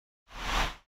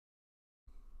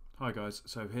Hi guys,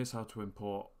 so here's how to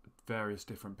import various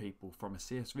different people from a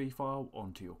CSV file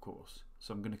onto your course.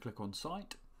 So I'm going to click on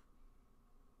Site,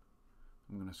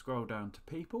 I'm going to scroll down to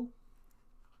People,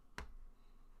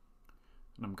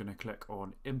 and I'm going to click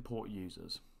on Import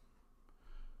Users.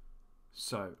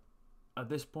 So at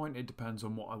this point it depends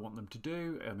on what I want them to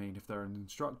do. I mean, if they're an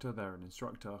instructor, they're an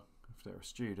instructor. If they're a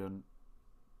student,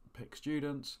 pick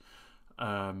students,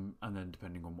 and then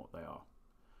depending on what they are.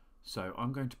 So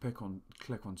I'm going to click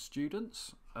on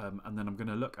students, and then I'm going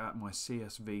to look at my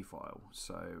CSV file.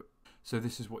 So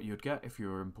this is what you'd get if you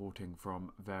were importing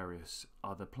from various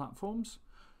other platforms.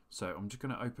 So I'm just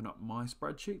going to open up my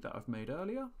spreadsheet that I've made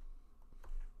earlier.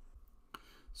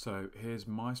 So here's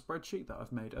my spreadsheet that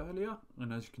I've made earlier,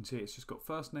 and as you can see, it's just got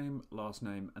first name, last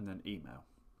name, and then email.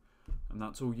 And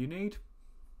that's all you need.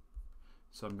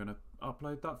 So I'm going to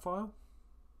upload that file.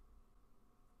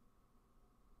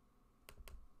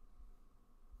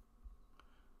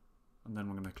 And then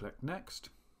we're going to click Next.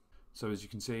 So as you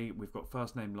can see, we've got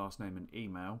first name, last name, and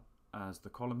email as the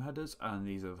column headers, and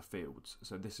these are the fields.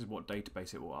 So this is what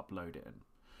database it will upload it in.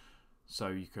 So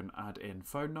you can add in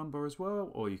phone number as well,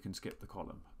 or you can skip the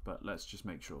column, but let's just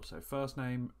make sure. So first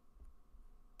name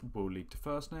will lead to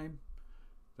first name.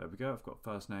 There we go, I've got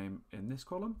first name in this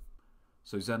column.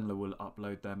 So Zenler will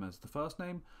upload them as the first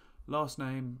name. Last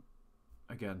name,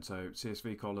 again, so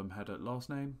CSV column header last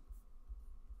name.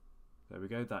 There we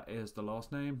go, that is the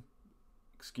last name.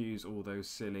 Excuse all those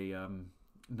silly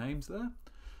names there.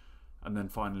 And then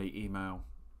finally email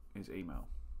is email.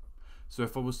 So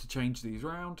if I was to change these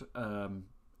around,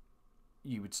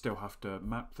 you would still have to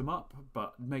map them up,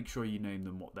 but make sure you name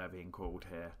them what they're being called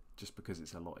here, just because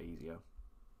it's a lot easier.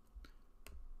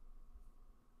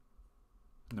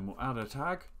 And then we'll add a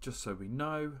tag, just so we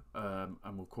know, and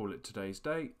we'll call it today's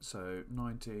date, so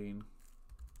 19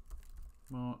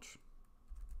 March.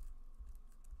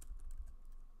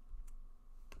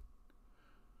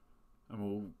 And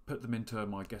we'll put them into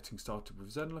my Getting Started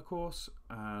with Zenler course,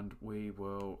 and we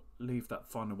will leave that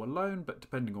funnel alone, but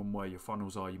depending on where your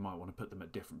funnels are, you might want to put them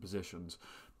at different positions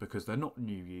because they're not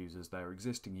new users, they're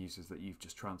existing users that you've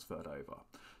just transferred over.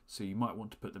 So you might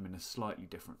want to put them in a slightly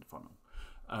different funnel.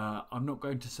 I'm not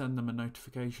going to send them a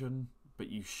notification, but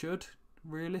you should,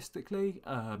 realistically,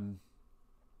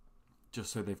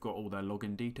 just so they've got all their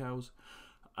login details.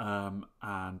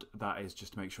 And that is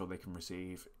just to make sure they can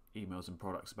receive emails and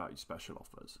products about your special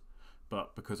offers.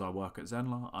 But because I work at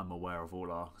Zenler, I'm aware of all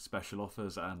our special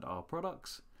offers and our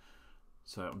products.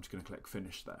 So I'm just going to click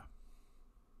Finish there.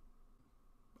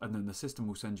 And then the system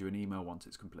will send you an email once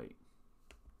it's complete.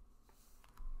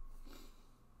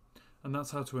 And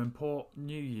that's how to import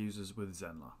new users with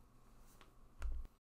Zenler.